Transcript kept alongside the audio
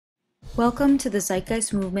Welcome to the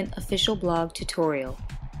Zeitgeist Movement official blog tutorial.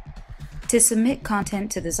 To submit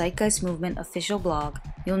content to the Zeitgeist Movement official blog,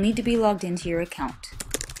 you'll need to be logged into your account.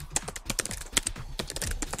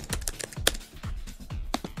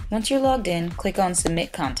 Once you're logged in, click on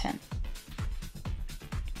Submit Content.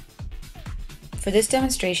 For this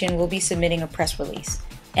demonstration, we'll be submitting a press release.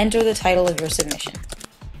 Enter the title of your submission.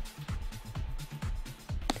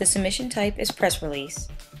 The submission type is press release,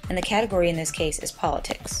 and the category in this case is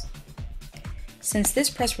politics. Since this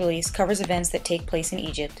press release covers events that take place in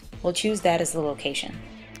Egypt, we'll choose that as the location.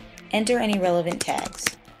 Enter any relevant tags.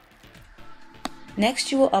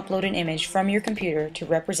 Next, you will upload an image from your computer to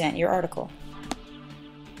represent your article.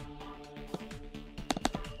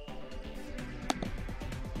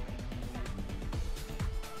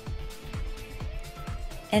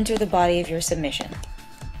 Enter the body of your submission.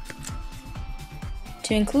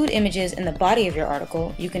 To include images in the body of your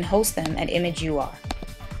article, you can host them at image.ur.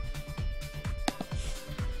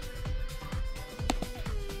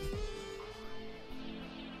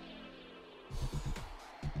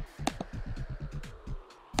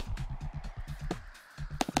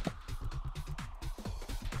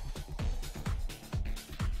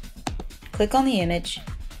 Click on the image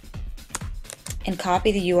and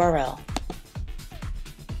copy the URL.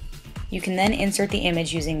 You can then insert the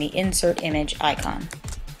image using the Insert Image icon.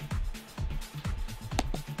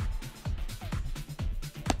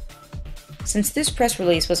 Since this press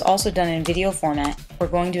release was also done in video format, we're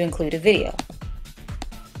going to include a video.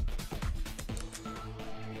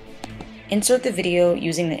 Insert the video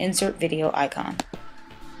using the Insert Video icon.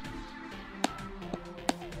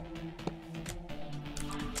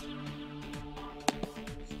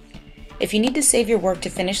 If you need to save your work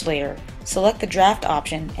to finish later, select the draft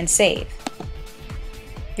option and save.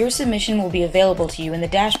 Your submission will be available to you in the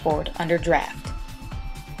dashboard under Draft.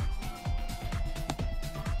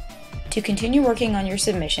 To continue working on your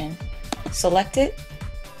submission, select it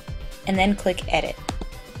and then click Edit.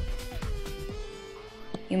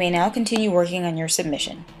 You may now continue working on your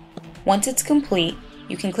submission. Once it's complete,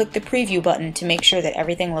 you can click the Preview button to make sure that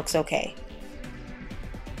everything looks okay.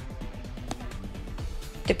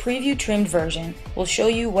 The preview trimmed version will show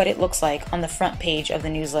you what it looks like on the front page of the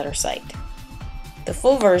newsletter site. The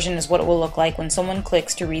full version is what it will look like when someone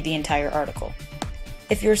clicks to read the entire article.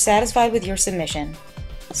 If you're satisfied with your submission,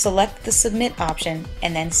 select the Submit option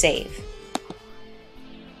and then save.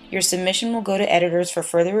 Your submission will go to editors for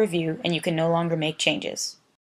further review and you can no longer make changes.